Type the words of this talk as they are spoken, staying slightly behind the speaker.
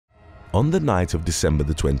On the night of December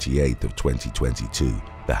the 28th of 2022,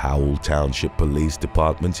 the Howell Township Police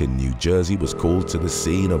Department in New Jersey was called to the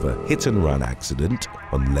scene of a hit-and-run accident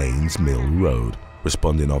on Lanes Mill Road.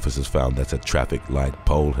 Responding officers found that a traffic light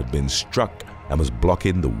pole had been struck and was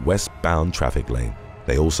blocking the westbound traffic lane.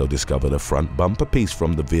 They also discovered a front bumper piece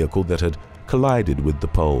from the vehicle that had collided with the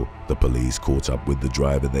pole. The police caught up with the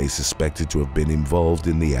driver they suspected to have been involved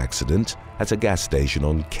in the accident at a gas station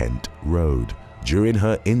on Kent Road. During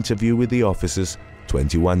her interview with the officers,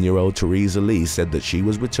 21-year-old Teresa Lee said that she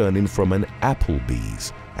was returning from an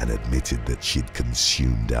Applebee's and admitted that she'd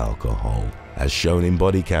consumed alcohol. As shown in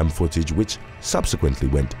body cam footage, which subsequently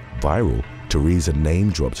went viral, Teresa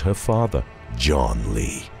name-dropped her father, John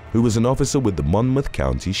Lee, who was an officer with the Monmouth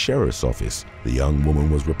County Sheriff's Office. The young woman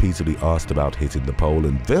was repeatedly asked about hitting the pole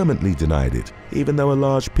and vehemently denied it, even though a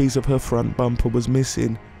large piece of her front bumper was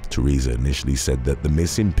missing. Teresa initially said that the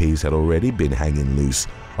missing piece had already been hanging loose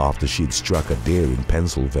after she'd struck a deer in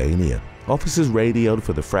Pennsylvania. Officers radioed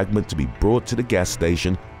for the fragment to be brought to the gas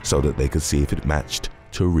station so that they could see if it matched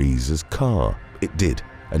Teresa's car. It did,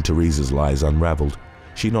 and Teresa's lies unraveled.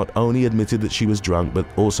 She not only admitted that she was drunk, but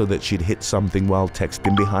also that she'd hit something while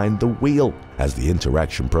texting behind the wheel. As the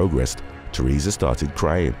interaction progressed, Teresa started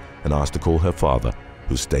crying and asked to call her father,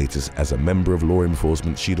 whose status as a member of law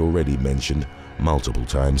enforcement she'd already mentioned multiple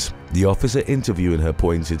times. The officer interviewing her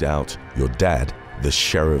pointed out, "Your dad, the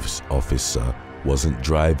sheriff's officer, wasn't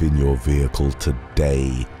driving your vehicle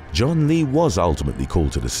today." John Lee was ultimately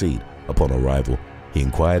called to the scene. Upon arrival, he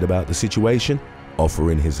inquired about the situation,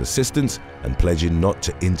 offering his assistance and pledging not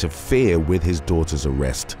to interfere with his daughter's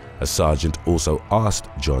arrest. A sergeant also asked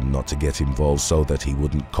John not to get involved so that he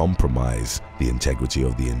wouldn't compromise the integrity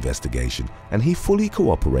of the investigation, and he fully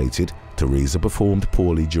cooperated. Teresa performed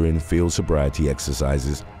poorly during field sobriety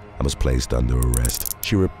exercises and was placed under arrest.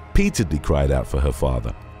 She repeatedly cried out for her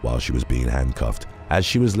father while she was being handcuffed. As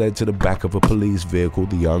she was led to the back of a police vehicle,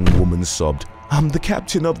 the young woman sobbed, "I'm the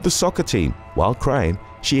captain of the soccer team." While crying,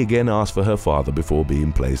 she again asked for her father before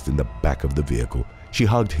being placed in the back of the vehicle. She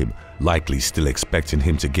hugged him, likely still expecting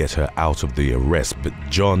him to get her out of the arrest, but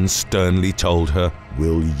John sternly told her,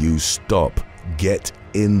 "Will you stop? Get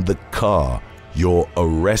in the car. You're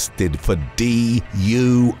arrested for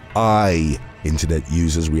DUI." Internet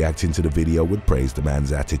users reacting to the video would praise the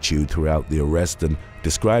man's attitude throughout the arrest and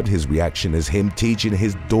described his reaction as him teaching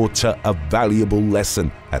his daughter a valuable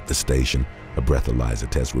lesson. At the station, a breathalyzer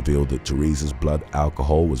test revealed that Teresa's blood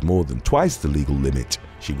alcohol was more than twice the legal limit.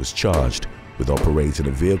 She was charged with operating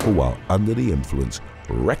a vehicle while under the influence,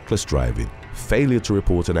 reckless driving, failure to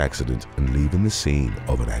report an accident, and leaving the scene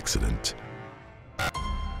of an accident.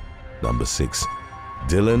 Number 6.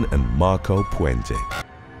 Dylan and Marco Puente.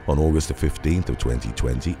 On August the 15th of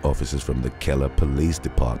 2020, officers from the Keller Police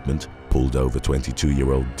Department pulled over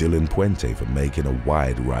 22-year-old Dylan Puente for making a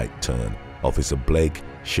wide right turn. Officer Blake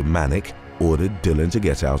Shemanek ordered Dylan to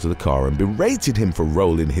get out of the car and berated him for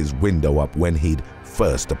rolling his window up when he'd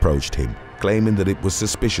first approached him, claiming that it was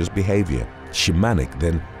suspicious behavior. Shemanek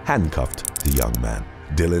then handcuffed the young man.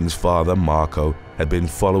 Dylan's father, Marco, had been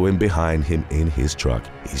following behind him in his truck.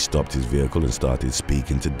 He stopped his vehicle and started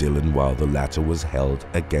speaking to Dylan while the latter was held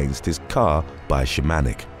against his car by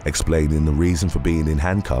Shemanek. Explaining the reason for being in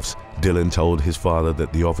handcuffs, Dylan told his father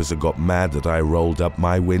that the officer got mad that I rolled up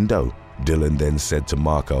my window. Dylan then said to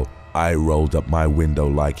Marco, "I rolled up my window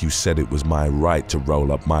like you said it was my right to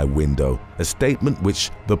roll up my window," a statement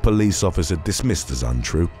which the police officer dismissed as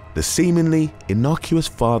untrue. The seemingly innocuous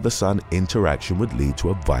father-son interaction would lead to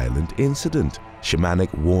a violent incident.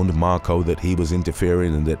 Shemanek warned Marco that he was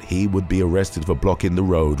interfering and that he would be arrested for blocking the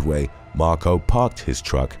roadway. Marco parked his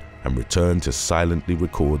truck and returned to silently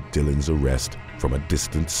record Dylan's arrest from a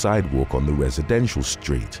distant sidewalk on the residential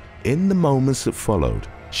street. In the moments that followed,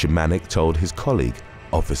 Shemanek told his colleague,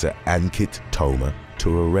 Officer Ankit Toma,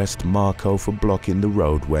 to arrest Marco for blocking the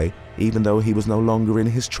roadway, even though he was no longer in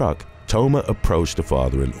his truck. Toma approached the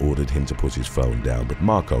father and ordered him to put his phone down, but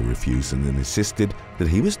Marco refused and then insisted that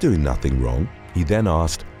he was doing nothing wrong. He then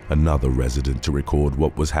asked another resident to record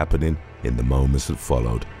what was happening. In the moments that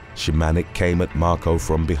followed, Shemanek came at Marco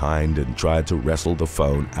from behind and tried to wrestle the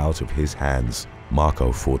phone out of his hands.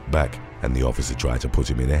 Marco fought back, and the officer tried to put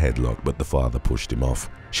him in a headlock, but the father pushed him off.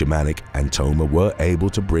 Shemanek and Toma were able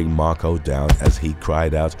to bring Marco down as he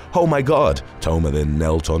cried out, "Oh my God!" Toma then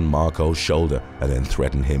knelt on Marco's shoulder and then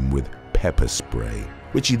threatened him with pepper spray,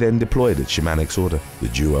 which he then deployed at Shemanek's order. The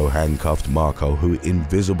duo handcuffed Marco, who, in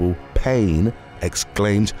visible pain,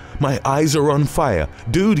 exclaimed, "My eyes are on fire!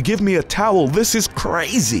 Dude, give me a towel! This is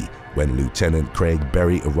crazy!" When Lieutenant Craig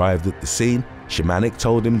Berry arrived at the scene, Shemanek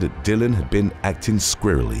told him that Dylan had been acting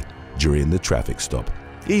squirrely during the traffic stop.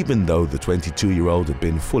 Even though the 22-year-old had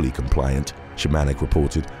been fully compliant, Szymanek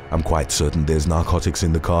reported, "I'm quite certain there's narcotics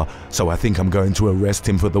in the car, so I think I'm going to arrest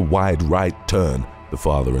him for the wide right turn." The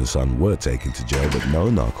father and son were taken to jail, but no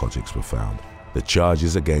narcotics were found. The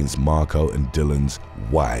charges against Marco and Dylan's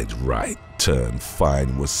wide right turn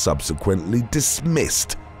fine was subsequently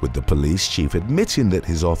dismissed, with the police chief admitting that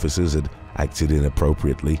his officers had acted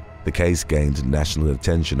inappropriately. The case gained national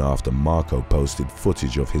attention after Marco posted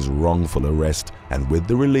footage of his wrongful arrest and with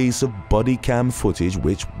the release of body cam footage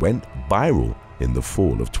which went viral in the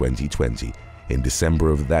fall of 2020. In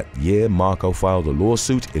December of that year, Marco filed a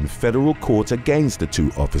lawsuit in federal court against the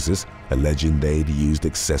two officers, alleging they'd used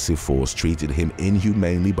excessive force, treated him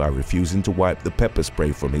inhumanely by refusing to wipe the pepper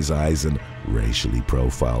spray from his eyes, and racially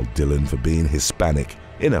profiled Dylan for being Hispanic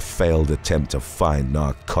in a failed attempt to find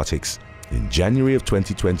narcotics. In January of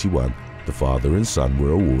 2021, the father and son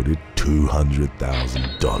were awarded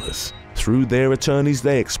 $200,000. Through their attorneys,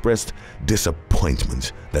 they expressed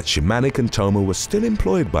disappointment that Szymanek and Toma were still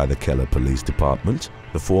employed by the Keller Police Department.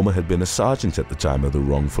 The former had been a sergeant at the time of the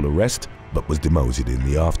wrongful arrest, but was demoted in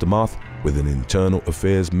the aftermath, with an internal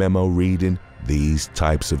affairs memo reading, "These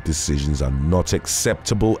types of decisions are not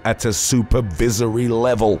acceptable at a supervisory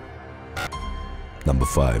level." Number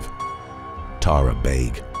 5. Tara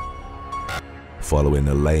Baig. Following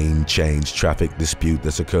a lane change traffic dispute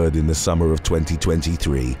that occurred in the summer of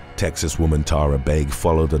 2023, Texas woman Tara Baig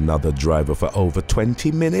followed another driver for over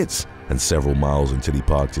 20 minutes and several miles until he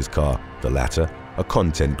parked his car. The latter, a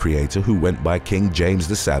content creator who went by King James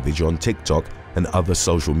the Savage on TikTok and other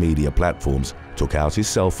social media platforms, took out his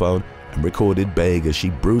cell phone and recorded Baig as she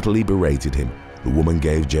brutally berated him. The woman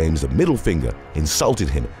gave James the middle finger, insulted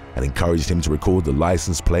him, and encouraged him to record the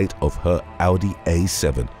license plate of her Audi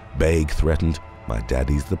A7. Baig threatened, "My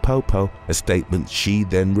daddy's the popo," a statement she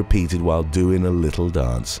then repeated while doing a little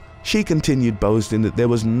dance. She continued boasting that there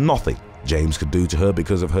was nothing James could do to her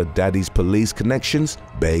because of her daddy's police connections.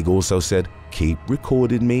 Baig also said, "Keep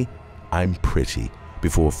recording me, I'm pretty,"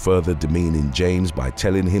 before further demeaning James by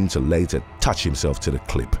telling him to later touch himself to the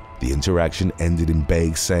clip. The interaction ended in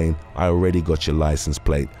Baig saying, "I already got your license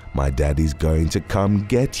plate, my daddy's going to come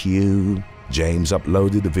get you." James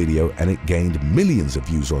uploaded the video and it gained millions of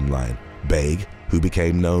views online. Baig, who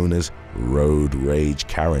became known as Road Rage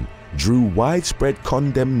Karen, drew widespread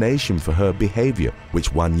condemnation for her behavior,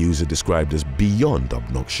 which one user described as beyond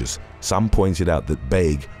obnoxious. Some pointed out that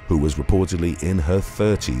Baig, who was reportedly in her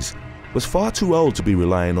 30s, was far too old to be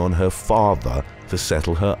relying on her father to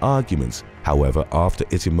settle her arguments. However, after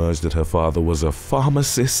it emerged that her father was a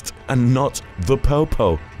pharmacist and not the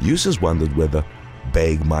popo, users wondered whether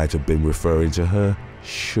Baig might have been referring to her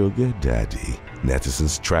sugar daddy.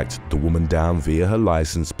 Netizens tracked the woman down via her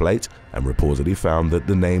license plate and reportedly found that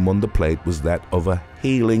the name on the plate was that of a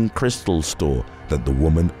healing crystal store that the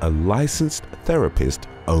woman, a licensed therapist,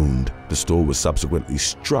 owned. The store was subsequently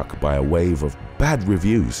struck by a wave of bad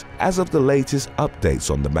reviews. As of the latest updates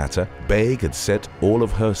on the matter, Baig had set all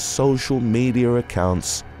of her social media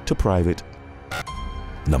accounts to private.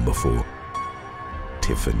 Number 4.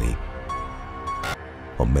 Tiffany.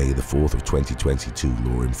 On May the 4th of 2022,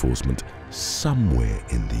 law enforcement somewhere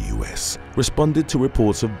in the US responded to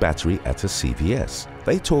reports of battery at a CVS.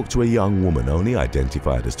 They talked to a young woman only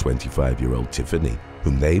identified as 25-year-old Tiffany,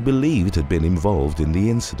 whom they believed had been involved in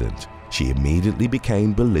the incident. She immediately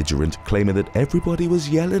became belligerent, claiming that everybody was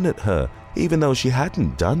yelling at her, even though she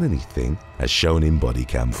hadn't done anything. As shown in body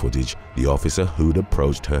cam footage, the officer who'd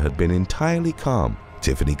approached her had been entirely calm.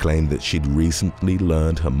 Tiffany claimed that she'd recently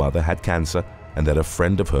learned her mother had cancer and that a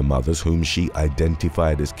friend of her mother's, whom she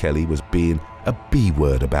identified as Kelly, was being a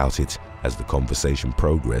B-word about it. As the conversation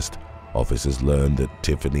progressed, officers learned that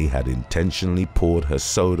Tiffany had intentionally poured her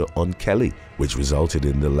soda on Kelly, which resulted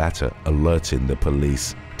in the latter alerting the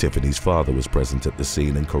police. Tiffany's father was present at the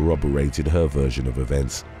scene and corroborated her version of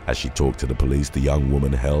events. As she talked to the police, the young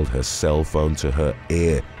woman held her cell phone to her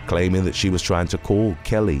ear, claiming that she was trying to call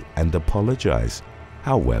Kelly and apologize.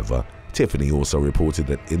 However, Tiffany also reported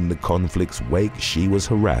that in the conflict's wake, she was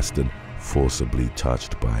harassed and forcibly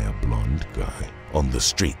touched by a blonde guy on the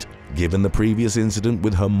street. Given the previous incident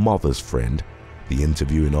with her mother's friend, the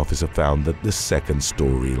interviewing officer found that the second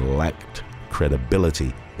story lacked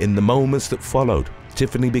credibility. In the moments that followed,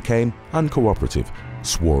 Tiffany became uncooperative,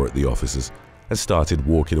 swore at the officers, and started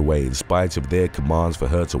walking away in spite of their commands for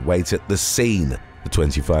her to wait at the scene. The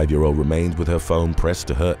 25-year-old remained with her phone pressed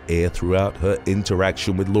to her ear throughout her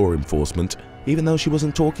interaction with law enforcement, even though she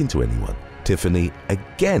wasn't talking to anyone. Tiffany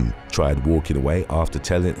again tried walking away after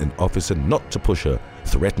telling an officer not to push her,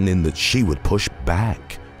 threatening that she would push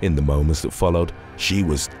back. In the moments that followed, she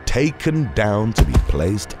was taken down to be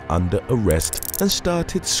placed under arrest and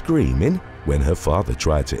started screaming. When her father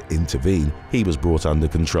tried to intervene, he was brought under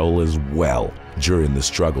control as well. During the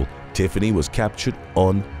struggle, Tiffany was captured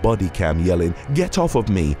on body cam yelling, "Get off of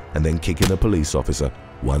me," and then kicking a police officer.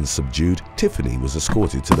 Once subdued, Tiffany was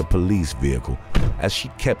escorted to the police vehicle as she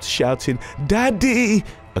kept shouting, "Daddy!"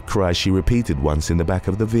 a cry she repeated once in the back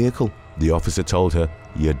of the vehicle. The officer told her,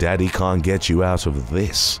 "Your daddy can't get you out of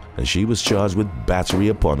this," and she was charged with battery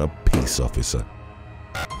upon a peace officer.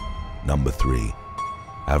 Number 3.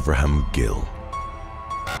 Avraham Gill.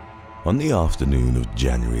 On the afternoon of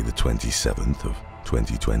January the 27th of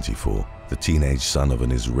 2024, the teenage son of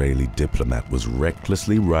an Israeli diplomat was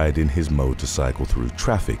recklessly riding his motorcycle through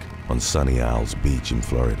traffic on Sunny Isles Beach in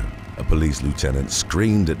Florida. A police lieutenant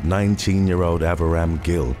screamed at 19-year-old Avraham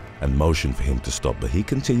Gill and motioned for him to stop, but he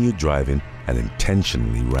continued driving and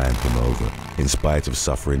intentionally ran him over. In spite of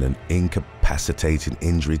suffering an incapacitating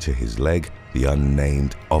injury to his leg, the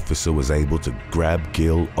unnamed officer was able to grab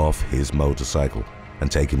Gill off his motorcycle and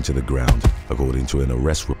take him to the ground. According to an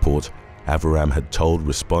arrest report, Avraham had told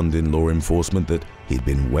responding law enforcement that he'd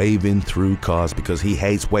been waving through cars because he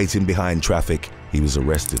hates waiting behind traffic. He was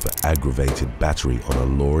arrested for aggravated battery on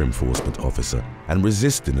a law enforcement officer and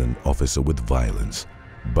resisting an officer with violence,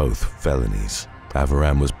 both felonies.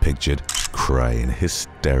 Avraham was pictured crying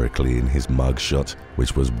hysterically in his mugshot,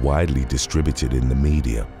 which was widely distributed in the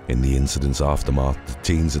media. In the incident's aftermath, the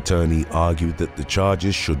teen's attorney argued that the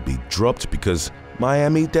charges should be dropped because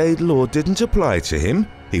Miami-Dade law didn't apply to him.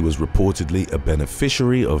 He was reportedly a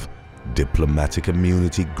beneficiary of diplomatic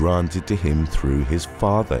immunity granted to him through his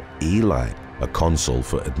father, Eli, a consul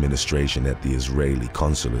for administration at the Israeli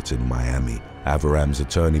consulate in Miami. Avraham's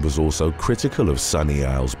attorney was also critical of Sunny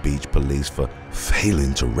Isles Beach police for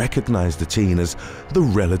failing to recognize the teen as the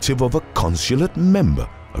relative of a consulate member.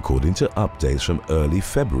 According to updates from early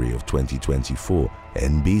February of 2024,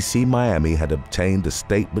 NBC Miami had obtained a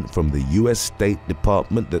statement from the U.S. State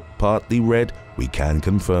Department that partly read, "We can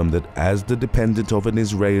confirm that as the dependent of an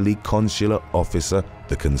Israeli consular officer,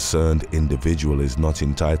 the concerned individual is not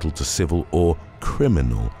entitled to civil or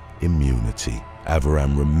criminal immunity."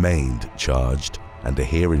 Avraham remained charged, and a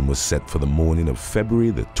hearing was set for the morning of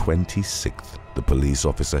February the 26th. The police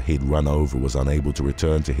officer he'd run over was unable to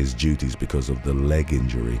return to his duties because of the leg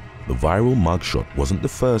injury. The viral mugshot wasn't the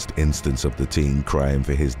first instance of the teen crying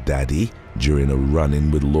for his daddy. During a run-in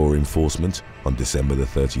with law enforcement on December the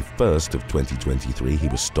 31st of 2023, he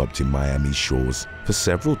was stopped in Miami shores for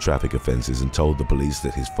several traffic offenses and told the police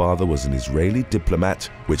that his father was an Israeli diplomat,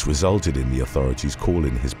 which resulted in the authorities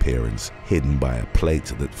calling his parents. Hidden by a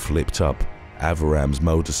plate that flipped up, Avraham's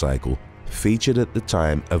motorcycle featured at the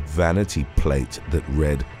time a vanity plate that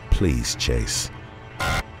read, "Please chase."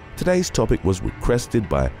 Today's topic was requested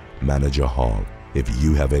by Manager Hall. If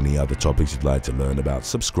you have any other topics you'd like to learn about,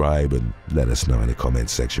 subscribe and let us know in the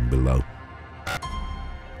comments section below.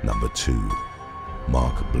 Number 2.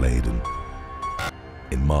 Mark Bladen.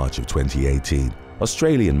 In March of 2018,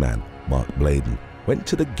 Australian man Mark Bladen went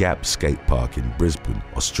to the Gap skate park in Brisbane,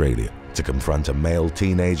 Australia, to confront a male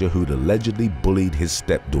teenager who'd allegedly bullied his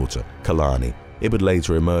stepdaughter, Kalani. It would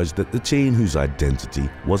later emerge that the teen, whose identity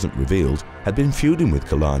wasn't revealed, had been feuding with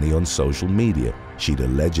Kalani on social media. She'd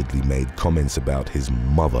allegedly made comments about his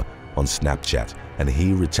mother on Snapchat, and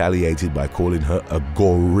he retaliated by calling her a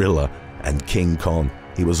gorilla and King Kong.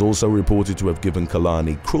 He was also reported to have given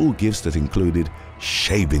Kalani cruel gifts that included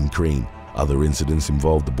shaving cream. Other incidents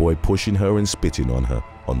involved the boy pushing her and spitting on her.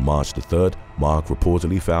 On March the 3rd, Mark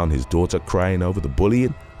reportedly found his daughter crying over the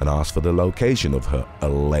bullying and asked for the location of her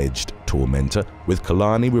alleged tormentor, with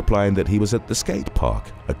Kalani replying that he was at the skate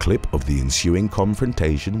park. A clip of the ensuing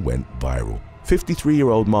confrontation went viral.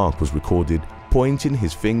 53-year-old Mark was recorded pointing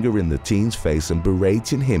his finger in the teen's face and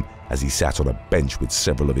berating him as he sat on a bench with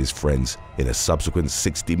several of his friends. In a subsequent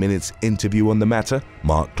 60 Minutes interview on the matter,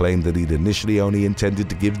 Mark claimed that he'd initially only intended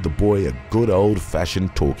to give the boy a good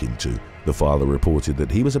old-fashioned talking to. The father reported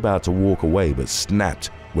that he was about to walk away but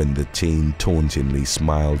snapped when the teen tauntingly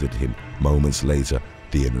smiled at him. Moments later,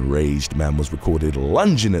 the enraged man was recorded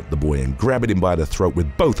lunging at the boy and grabbing him by the throat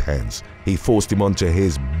with both hands. He forced him onto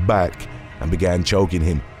his back and began choking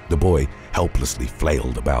him. The boy helplessly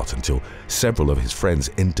flailed about until several of his friends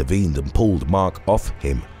intervened and pulled Mark off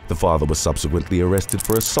him. The father was subsequently arrested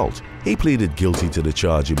for assault. He pleaded guilty to the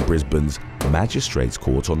charge in Brisbane's Magistrates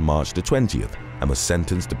Court on March the 20th and was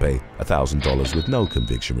sentenced to pay $1,000 with no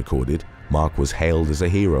conviction recorded. Mark was hailed as a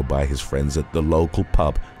hero by his friends at the local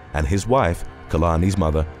pub, and his wife, Kalani's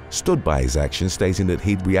mother stood by his actions, stating that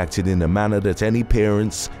he'd reacted in a manner that any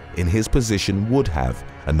parents in his position would have.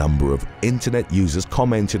 A number of internet users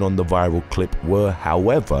commenting on the viral clip were,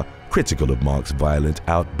 however, critical of Mark's violent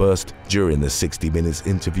outburst. During the 60 Minutes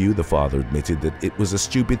interview, the father admitted that it was a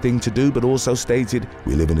stupid thing to do, but also stated,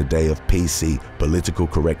 "We live in a day of PC, political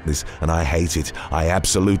correctness, and I hate it. I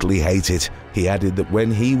absolutely hate it." He added that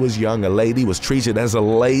when he was young, a lady was treated as a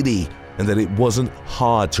lady, and that it wasn't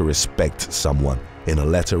hard to respect someone. In a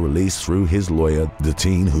letter released through his lawyer, the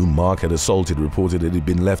teen whom Mark had assaulted reported that he'd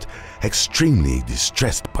been left extremely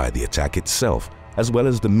distressed by the attack itself, as well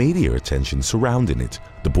as the media attention surrounding it.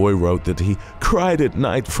 The boy wrote that he cried at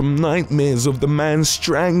night from nightmares of the man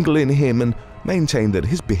strangling him, and maintained that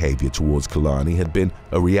his behavior towards Kalani had been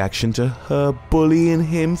a reaction to her bullying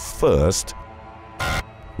him first.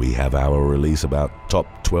 We have our release about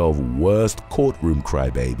top 12 worst courtroom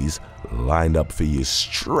crybabies lined up for you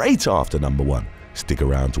straight after number 1. Stick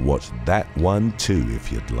around to watch that one too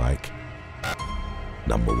if you'd like.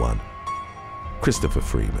 Number 1. Christopher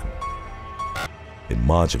Freeman. In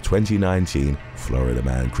March of 2019, Florida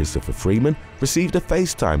man Christopher Freeman received a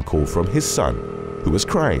FaceTime call from his son, who was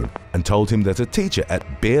crying, and told him that a teacher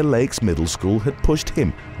at Bear Lakes Middle School had pushed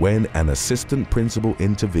him. When an assistant principal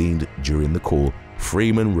intervened during the call,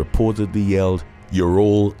 Freeman reportedly yelled, "You're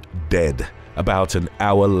all dead." About an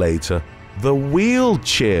hour later, the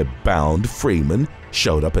wheelchair-bound Freeman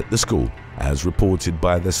showed up at the school. As reported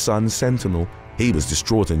by the Sun Sentinel, he was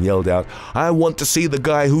distraught and yelled out, "I want to see the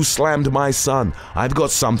guy who slammed my son. I've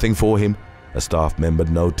got something for him." A staff member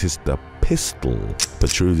noticed a pistol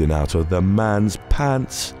protruding out of the man's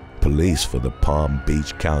pants. Police for the Palm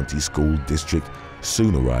Beach County School District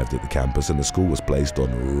soon arrived at the campus, and the school was placed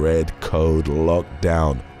on red code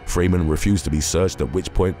lockdown. Freeman refused to be searched, at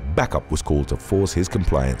which point backup was called to force his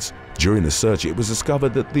compliance. During the search, it was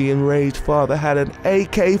discovered that the enraged father had an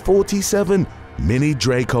AK-47 Mini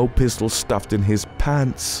Draco pistol stuffed in his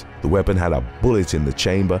pants. The weapon had a bullet in the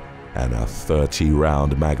chamber and a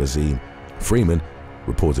 30-round magazine. Freeman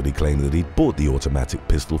reportedly claimed that he'd bought the automatic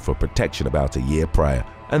pistol for protection about a year prior,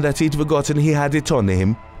 and that he'd forgotten he had it on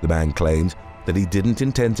him. The man claimed that he didn't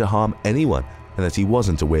intend to harm anyone, and that he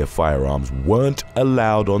wasn't aware firearms weren't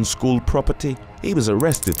allowed on school property. He was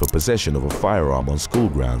arrested for possession of a firearm on school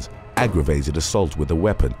grounds, aggravated assault with a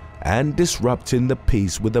weapon, and disrupting the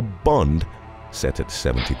peace, with a bond set at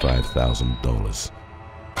 $75,000.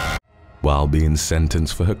 While being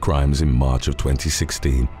sentenced for her crimes in March of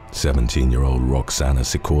 2016, 17-year-old Roxana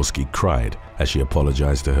Sikorsky cried as she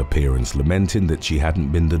apologized to her parents, lamenting that she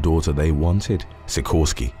hadn't been the daughter they wanted.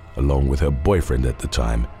 Sikorsky, along with her boyfriend at the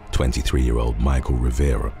time, 23-year-old Michael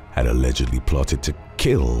Rivera, had allegedly plotted to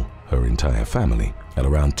kill her entire family. At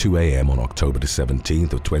around 2 a.m. on October the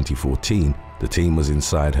 17th of 2014, the teen was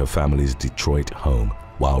inside her family's Detroit home,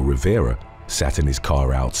 while Rivera sat in his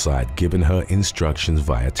car outside, giving her instructions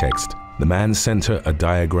via text. The man sent her a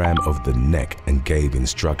diagram of the neck and gave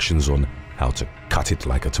instructions on how to cut it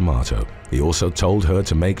like a tomato. He also told her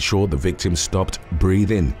to make sure the victim stopped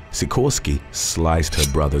breathing. Sikorsky sliced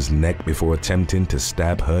her brother's neck before attempting to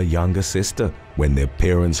stab her younger sister. When their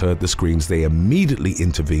parents heard the screams, they immediately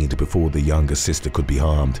intervened before the younger sister could be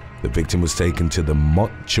harmed. The victim was taken to the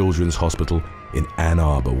Mott Children's Hospital in Ann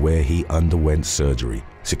Arbor, where he underwent surgery.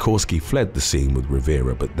 Sikorsky fled the scene with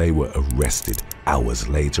Rivera, but they were arrested hours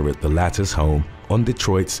later at the latter's home on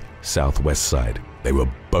Detroit's southwest side. They were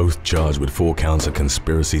both charged with 4 counts of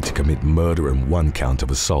conspiracy to commit murder and 1 count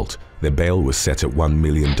of assault. Their bail was set at $1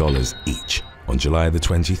 million each. On July the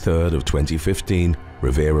 23rd of 2015,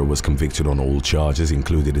 Rivera was convicted on all charges,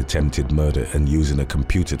 including attempted murder and using a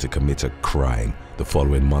computer to commit a crime. The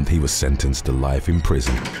following month, he was sentenced to life in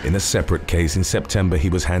prison. In a separate case in September, he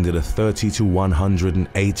was handed a 30 to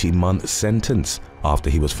 180-month sentence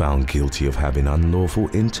after he was found guilty of having unlawful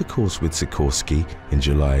intercourse with Sikorsky in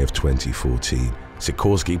July of 2014.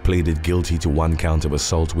 Sikorsky pleaded guilty to 1 count of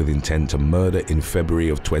assault with intent to murder in February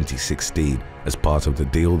of 2016. As part of the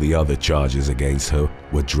deal, the other charges against her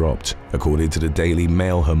were dropped. According to the Daily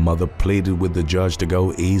Mail, her mother pleaded with the judge to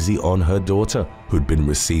go easy on her daughter, who'd been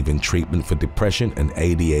receiving treatment for depression and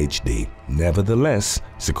ADHD. Nevertheless,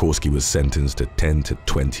 Sikorsky was sentenced to 10 to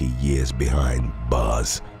 20 years behind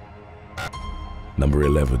bars. Number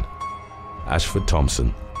 11. Ashford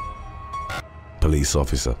Thompson. Police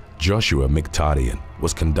officer Joshua McTardian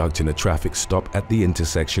was conducting a traffic stop at the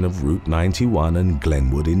intersection of Route 91 and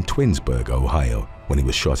Glenwood in Twinsburg, Ohio, when he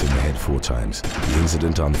was shot in the head 4 times. The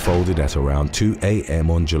incident unfolded at around 2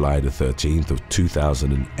 a.m. on July the 13th of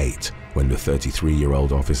 2008, when the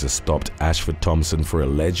 33-year-old officer stopped Ashford Thompson for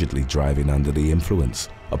allegedly driving under the influence.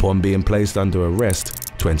 Upon being placed under arrest,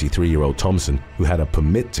 23-year-old Thompson, who had a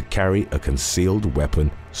permit to carry a concealed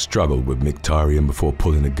weapon, struggled with Mkhitaryan before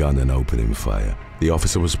pulling a gun and opening fire. The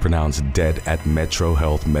officer was pronounced dead at Metro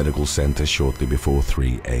Health Medical Center shortly before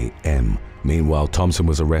 3 a.m. Meanwhile, Thompson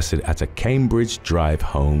was arrested at a Cambridge Drive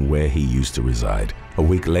home where he used to reside. A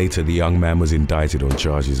week later, the young man was indicted on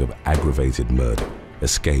charges of aggravated murder,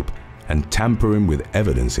 escape, and tampering with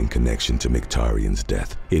evidence in connection to Mkhitaryan's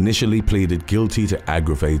death. He initially pleaded guilty to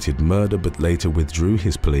aggravated murder but later withdrew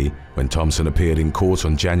his plea. When Thompson appeared in court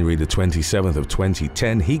on January the 27th of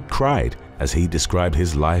 2010, he cried as he described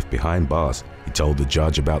his life behind bars. He told the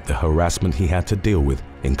judge about the harassment he had to deal with,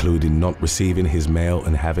 including not receiving his mail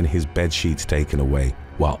and having his bed sheets taken away.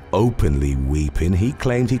 While openly weeping, he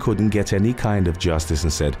claimed he couldn't get any kind of justice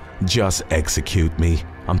and said, "Just execute me.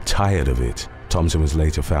 I'm tired of it." Thompson was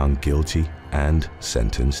later found guilty and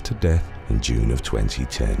sentenced to death in June of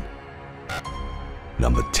 2010.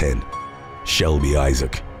 Number 10. Shelby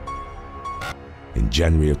Isaac. In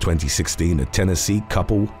January of 2016, a Tennessee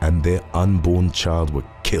couple and their unborn child were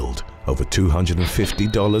killed over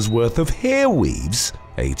 $250 worth of hair weaves.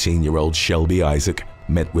 18-year-old Shelby Isaac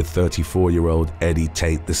met with 34-year-old Eddie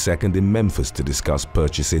Tate II in Memphis to discuss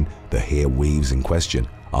purchasing the hair weaves in question.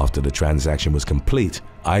 After the transaction was complete,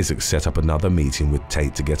 Isaac set up another meeting with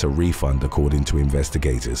Tate to get a refund, according to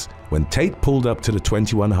investigators. When Tate pulled up to the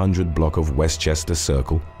 2100 block of Westchester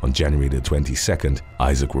Circle on January the 22nd,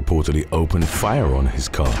 Isaac reportedly opened fire on his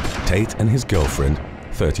car. Tate and his girlfriend,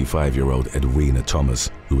 35-year-old Edwina Thomas,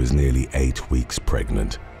 who was nearly 8 weeks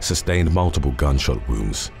pregnant, sustained multiple gunshot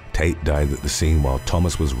wounds. Tate died at the scene while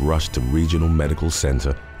Thomas was rushed to Regional Medical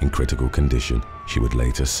Center in critical condition. She would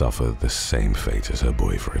later suffer the same fate as her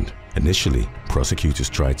boyfriend. Initially, prosecutors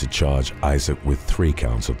tried to charge Isaac with 3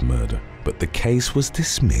 counts of murder, but the case was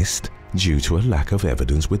dismissed due to a lack of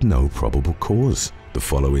evidence with no probable cause. The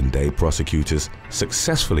following day, prosecutors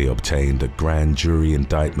successfully obtained a grand jury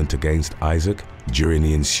indictment against Isaac. During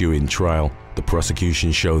the ensuing trial, the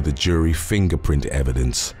prosecution showed the jury fingerprint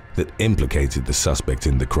evidence that implicated the suspect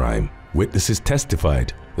in the crime. Witnesses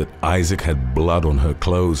testified that Isaac had blood on her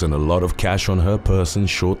clothes and a lot of cash on her person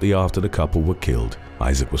shortly after the couple were killed.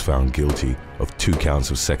 Isaac was found guilty of 2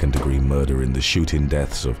 counts of second-degree murder in the shooting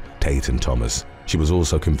deaths of Tate and Thomas. She was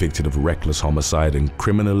also convicted of reckless homicide and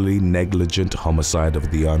criminally negligent homicide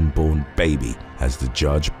of the unborn baby. As the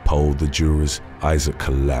judge polled the jurors, Isaac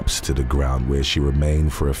collapsed to the ground where she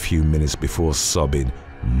remained for a few minutes before sobbing,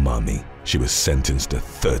 "Mommy." She was sentenced to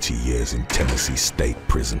 30 years in Tennessee State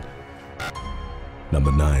Prison.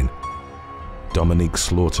 Number 9. Dominique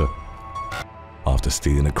Slaughter. After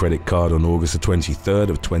stealing a credit card on August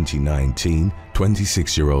 23rd of 2019,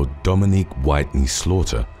 26-year-old Dominique Whitney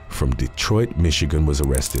Slaughter from Detroit, Michigan was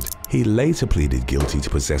arrested. He later pleaded guilty to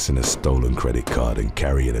possessing a stolen credit card and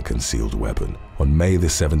carrying a concealed weapon. On May the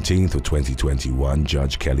 17th of 2021,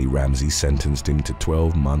 Judge Kelly Ramsey sentenced him to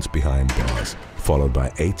 12 months behind bars, followed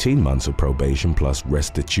by 18 months of probation plus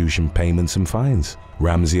restitution payments and fines.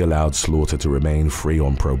 Ramsey allowed Slaughter to remain free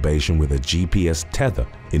on probation with a GPS tether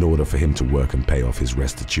in order for him to work and pay off his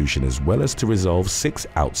restitution, as well as to resolve 6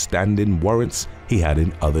 outstanding warrants he had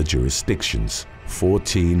in other jurisdictions.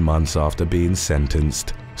 14 months after being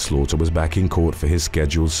sentenced, Slaughter was back in court for his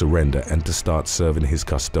scheduled surrender and to start serving his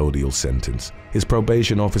custodial sentence. His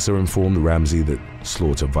probation officer informed Ramsey that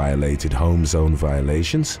Slaughter violated home zone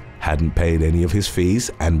violations, hadn't paid any of his fees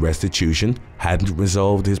and restitution, hadn't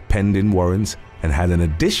resolved his pending warrants, and had an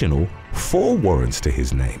additional 4 warrants to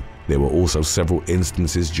his name. There were also several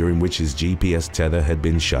instances during which his GPS tether had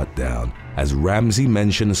been shut down. As Ramsey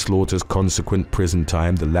mentioned Slaughter's consequent prison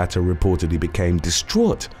time, the latter reportedly became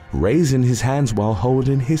distraught, raising his hands while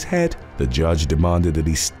holding his head. The judge demanded that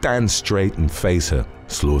he stand straight and face her.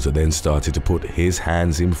 Slaughter then started to put his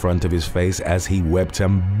hands in front of his face as he wept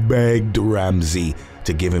and begged Ramsey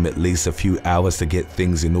to give him at least a few hours to get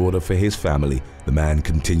things in order for his family. The man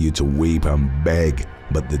continued to weep and beg,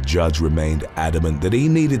 but the judge remained adamant that he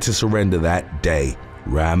needed to surrender that day.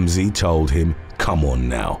 Ramsey told him, "Come on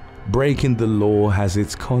now. Breaking the law has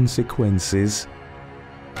its consequences."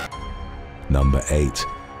 Number 8.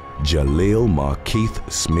 Jaleel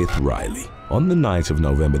Markeith Smith Riley. On the night of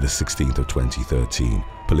November the 16th of 2013,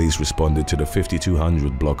 police responded to the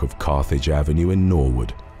 5200 block of Carthage Avenue in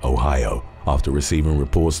Norwood, Ohio, after receiving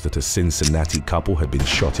reports that a Cincinnati couple had been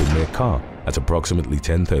shot in their car. At approximately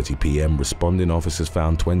 10:30 p.m., responding officers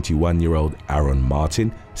found 21-year-old Aaron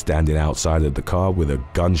Martin standing outside of the car with a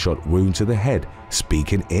gunshot wound to the head,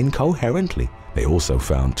 speaking incoherently. They also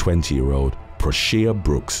found 20-year-old Proshia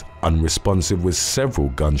Brooks unresponsive with several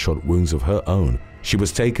gunshot wounds of her own. She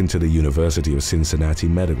was taken to the University of Cincinnati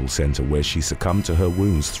Medical Center where she succumbed to her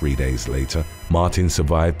wounds 3 days later. Martin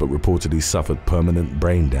survived but reportedly suffered permanent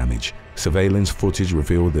brain damage. Surveillance footage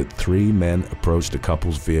revealed that 3 men approached the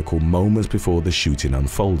couple's vehicle moments before the shooting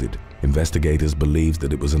unfolded. Investigators believed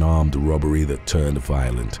that it was an armed robbery that turned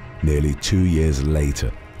violent. Nearly 2 years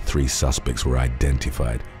later, 3 suspects were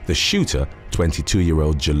identified. The shooter,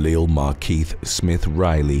 22-year-old Jaleel Markeith Smith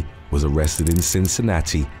Riley, was arrested in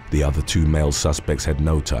Cincinnati. The other 2 male suspects had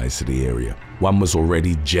no ties to the area. One was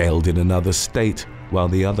already jailed in another state, while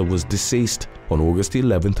the other was deceased. On August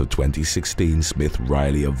 11th of 2016, Smith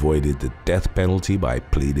Riley avoided the death penalty by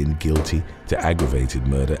pleading guilty to aggravated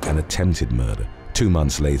murder and attempted murder. 2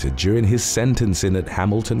 months later, during his sentencing at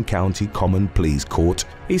Hamilton County Common Pleas Court,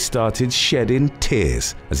 he started shedding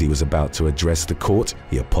tears. As he was about to address the court,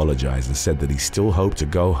 he apologized and said that he still hoped to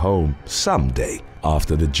go home someday.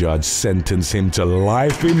 After the judge sentenced him to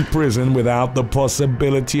life in prison without the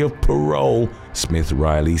possibility of parole, Smith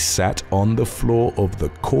Riley sat on the floor of the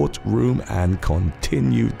courtroom and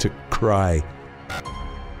continued to cry.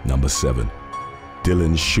 Number 7.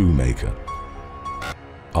 Dylan Shoemaker.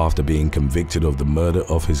 After being convicted of the murder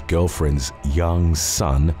of his girlfriend's young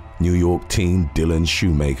son, New York teen Dylan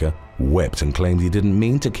Shoemaker wept and claimed he didn't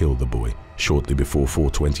mean to kill the boy. Shortly before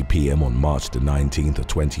 4:20 p.m. on March the 19th of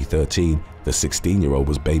 2013, the 16-year-old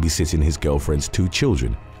was babysitting his girlfriend's 2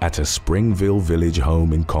 children at a Springville Village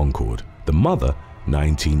home in Concord. The mother,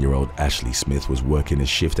 19-year-old Ashley Smith, was working a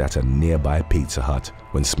shift at a nearby Pizza Hut.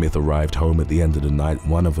 When Smith arrived home at the end of the night,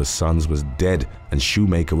 one of her sons was dead and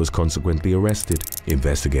Shoemaker was consequently arrested.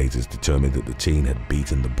 Investigators determined that the teen had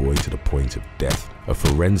beaten the boy to the point of death. A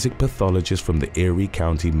forensic pathologist from the Erie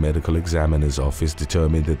County Medical Examiner's Office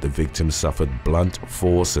determined that the victim suffered blunt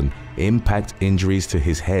force and impact injuries to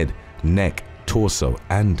his head, neck, torso,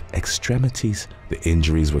 and extremities. The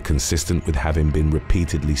injuries were consistent with having been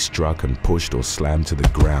repeatedly struck and pushed or slammed to the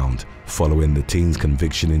ground. Following the teen's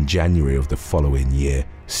conviction in January of the following year,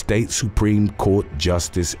 State Supreme Court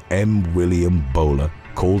Justice M. William Bowler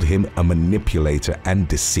called him a manipulator and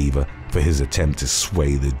deceiver for his attempt to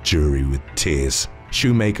sway the jury with tears.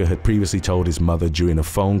 Shoemaker had previously told his mother during a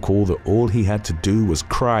phone call that all he had to do was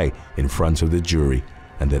cry in front of the jury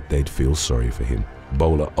and that they'd feel sorry for him.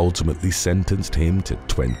 Bowler ultimately sentenced him to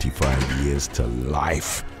 25 years to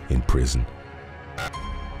life in prison.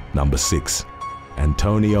 Number 6.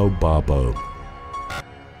 Antonio Barbeau.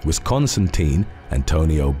 Wisconsin teen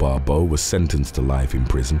Antonio Barbeau was sentenced to life in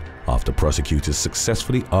prison after prosecutors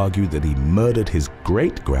successfully argued that he murdered his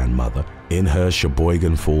great-grandmother in her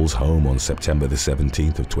Sheboygan Falls home on September the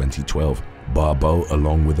 17th of 2012. Barbeau,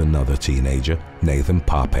 along with another teenager, Nathan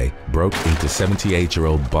Pape, broke into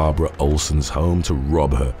 78-year-old Barbara Olson's home to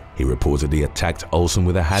rob her. He reportedly attacked Olson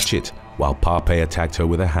with a hatchet, while Pape attacked her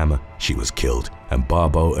with a hammer. She was killed, and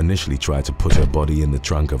Barbeau initially tried to put her body in the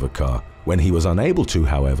trunk of a car. When he was unable to,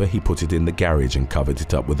 however, he put it in the garage and covered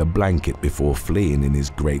it up with a blanket before fleeing in his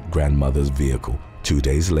great-grandmother's vehicle. 2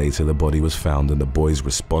 days later, the body was found and the boys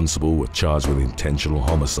responsible were charged with intentional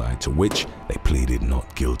homicide, to which they pleaded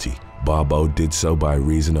not guilty. Barbeau did so by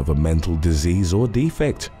reason of a mental disease or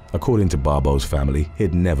defect. According to Barbeau's family,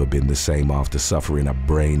 he'd never been the same after suffering a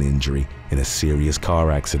brain injury in a serious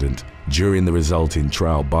car accident. During the resulting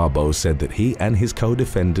trial, Barbeau said that he and his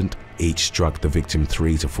co-defendant each struck the victim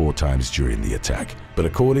 3 to 4 times during the attack. But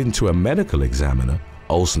according to a medical examiner,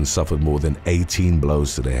 Olson suffered more than 18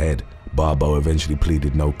 blows to the head. Barbeau eventually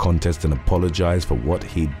pleaded no contest and apologized for what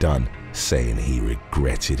he'd done, saying he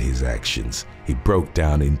regretted his actions. He broke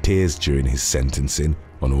down in tears during his sentencing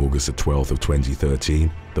on August the 12th of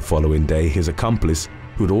 2013. The following day, his accomplice,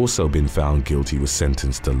 who'd also been found guilty, was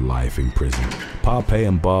sentenced to life in prison. Pape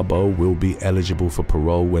and Barbeau will be eligible for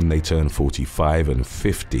parole when they turn 45 and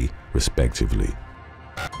 50, respectively.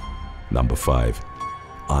 Number 5.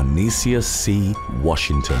 Arnesia C.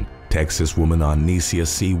 Washington. Texas woman Arnesia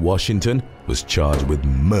C. Washington was charged with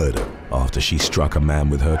murder after she struck a man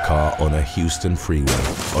with her car on a Houston freeway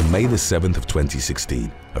on May the 7th of 2016.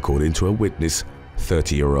 According to a witness,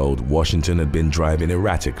 30-year-old Washington had been driving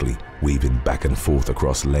erratically, weaving back and forth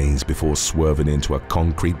across lanes before swerving into a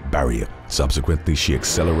concrete barrier. Subsequently, she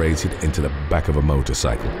accelerated into the back of a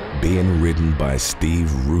motorcycle, being ridden by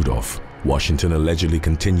Steve Rudolph. Washington allegedly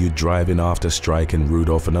continued driving after striking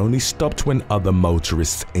Rudolph and only stopped when other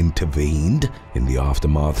motorists intervened. In the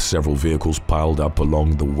aftermath, several vehicles piled up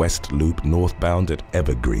along the West Loop northbound at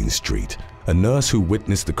Evergreen Street. A nurse who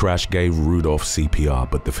witnessed the crash gave Rudolph CPR,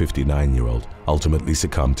 but the 59-year-old ultimately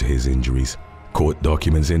succumbed to his injuries. Court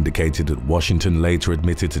documents indicated that Washington later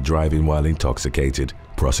admitted to driving while intoxicated,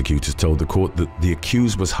 Prosecutors told the court that the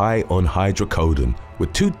accused was high on hydrocodone,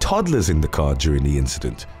 with 2 toddlers in the car during the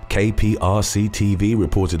incident. KPRC-TV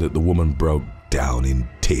reported that the woman broke down in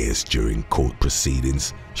tears during court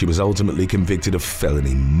proceedings. She was ultimately convicted of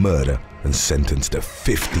felony murder and sentenced to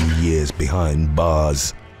 50 years behind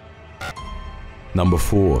bars. Number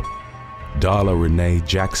 4. Darla Renee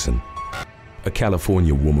Jackson. A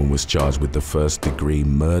California woman was charged with the first-degree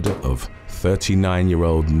murder of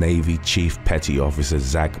 39-year-old Navy Chief Petty Officer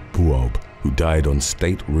Zach Buob, who died on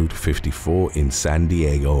State Route 54 in San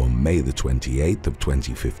Diego on May the 28th of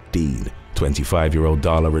 2015. 25-year-old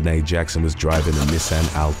Darla Renee Jackson was driving a Nissan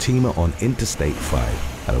Altima on Interstate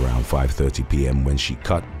 5 at around 5:30 p.m. when she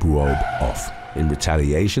cut Buob off. In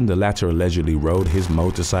retaliation, the latter allegedly rode his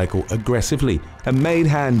motorcycle aggressively and made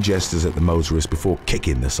hand gestures at the motorist before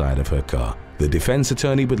kicking the side of her car. The defense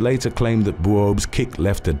attorney would later claim that Buob's kick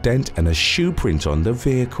left a dent and a shoe print on the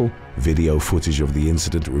vehicle. Video footage of the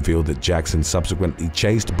incident revealed that Jackson subsequently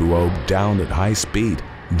chased Buob down at high speed.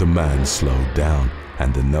 The man slowed down,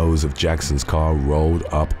 and the nose of Jackson's car rolled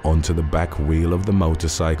up onto the back wheel of the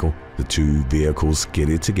motorcycle. The 2 vehicles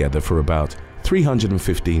skidded together for about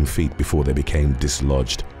 315 feet before they became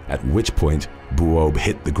dislodged, at which point Buob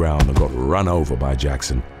hit the ground and got run over by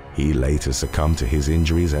Jackson. He later succumbed to his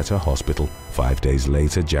injuries at a hospital. 5 days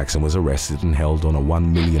later, Jackson was arrested and held on a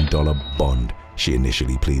 $1 million bond. She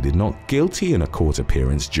initially pleaded not guilty in a court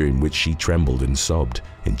appearance during which she trembled and sobbed.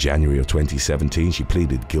 In January of 2017, she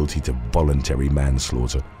pleaded guilty to voluntary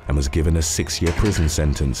manslaughter and was given a 6-year prison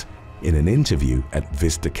sentence. In an interview at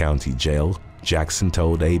Vista County Jail, Jackson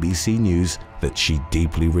told ABC News that she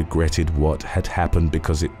deeply regretted what had happened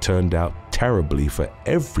because it turned out terribly for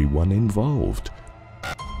everyone involved.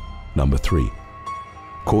 Number 3.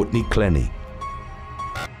 Courtney Clenny.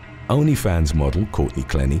 OnlyFans model Courtney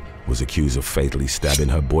Clenny was accused of fatally stabbing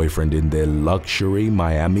her boyfriend in their luxury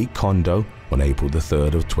Miami condo on April the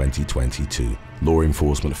 3rd of 2022. Law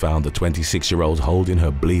enforcement found the 26-year-old holding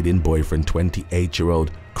her bleeding boyfriend,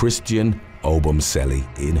 28-year-old Christian Obumseli,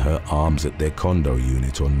 in her arms at their condo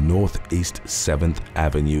unit on Northeast 7th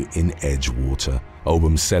Avenue in Edgewater.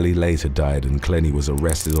 Obumseli later died and Clenny was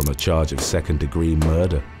arrested on a charge of second-degree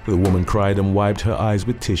murder. The woman cried and wiped her eyes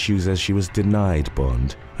with tissues as she was denied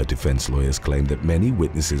bond. Her defense lawyers claimed that many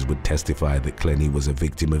witnesses would testify that Clenny was a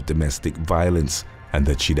victim of domestic violence and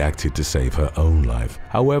that she'd acted to save her own life.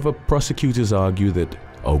 However, prosecutors argue that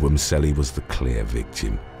Obumseli was the clear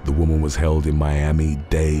victim. The woman was held in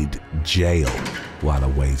Miami-Dade jail while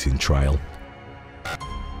awaiting trial.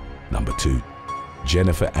 Number 2.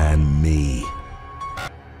 Jennifer Ann Mee.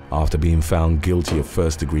 After being found guilty of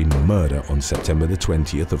first-degree murder on September the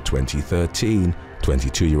 20th of 2013,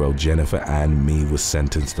 22-year-old Jennifer Ann Mee was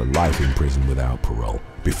sentenced to life in prison without parole.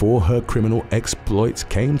 Before her criminal exploits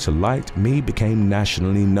came to light, Mee became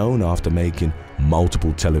nationally known after making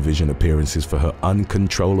multiple television appearances for her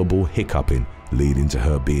uncontrollable hiccuping, leading to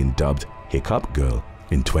her being dubbed Hiccup Girl.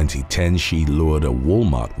 In 2010, she lured a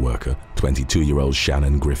Walmart worker, 22-year-old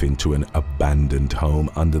Shannon Griffin, to an abandoned home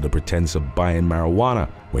under the pretense of buying marijuana.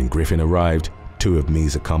 When Griffin arrived, 2 of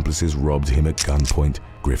Mee's accomplices robbed him at gunpoint.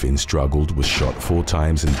 Griffin struggled, was shot 4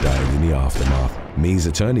 times and died in the aftermath. Mee's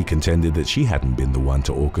attorney contended that she hadn't been the one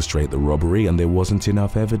to orchestrate the robbery and there wasn't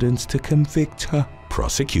enough evidence to convict her.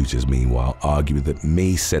 Prosecutors, meanwhile, argued that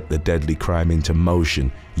Mee set the deadly crime into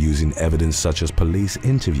motion using evidence such as police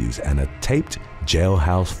interviews and a taped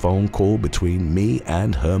jailhouse phone call between Mee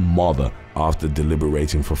and her mother. After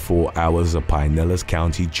deliberating for 4 hours, a Pinellas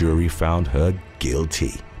County jury found her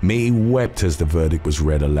guilty. Mee wept as the verdict was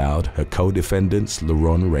read aloud. Her co-defendants,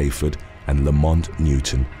 LaRon Rayford and Lamont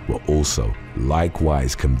Newton, were also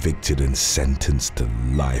likewise convicted and sentenced to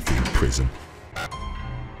life in prison.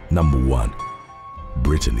 Number 1.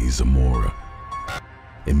 Brittany Zamora.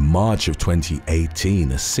 In March of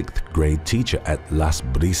 2018, a 6th grade teacher at Las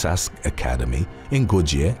Brisas Academy in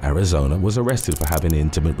Goodyear, Arizona, was arrested for having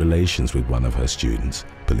intimate relations with one of her students.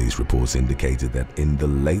 Police reports indicated that in the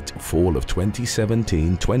late fall of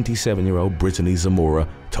 2017, 27-year-old Brittany Zamora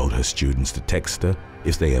told her students to text her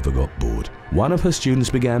if they ever got bored. One of her students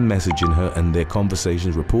began messaging her and their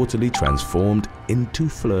conversations reportedly transformed into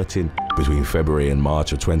flirting. Between February and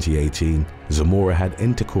March of 2018, Zamora had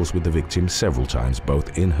intercourse with the victim several times,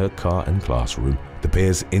 both in her car and classroom. The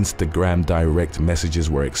pair's Instagram direct messages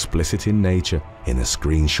were explicit in nature. In a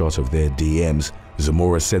screenshot of their DMs,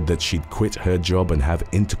 Zamora said that she'd quit her job and have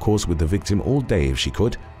intercourse with the victim all day if she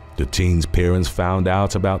could. The teen's parents found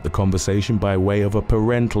out about the conversation by way of a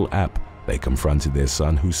parental app. They confronted their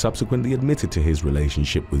son, who subsequently admitted to his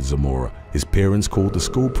relationship with Zamora. His parents called the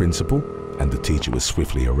school principal, and the teacher was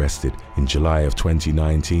swiftly arrested. In July of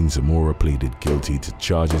 2019, Zamora pleaded guilty to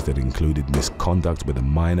charges that included misconduct with a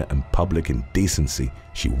minor and public indecency.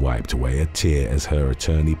 She wiped away a tear as her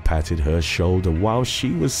attorney patted her shoulder while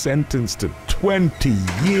she was sentenced to 20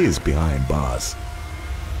 years behind bars.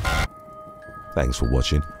 Thanks for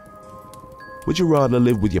watching. Would you rather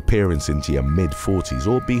live with your parents into your mid-40s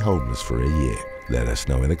or be homeless for a year? Let us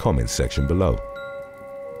know in the comments section below.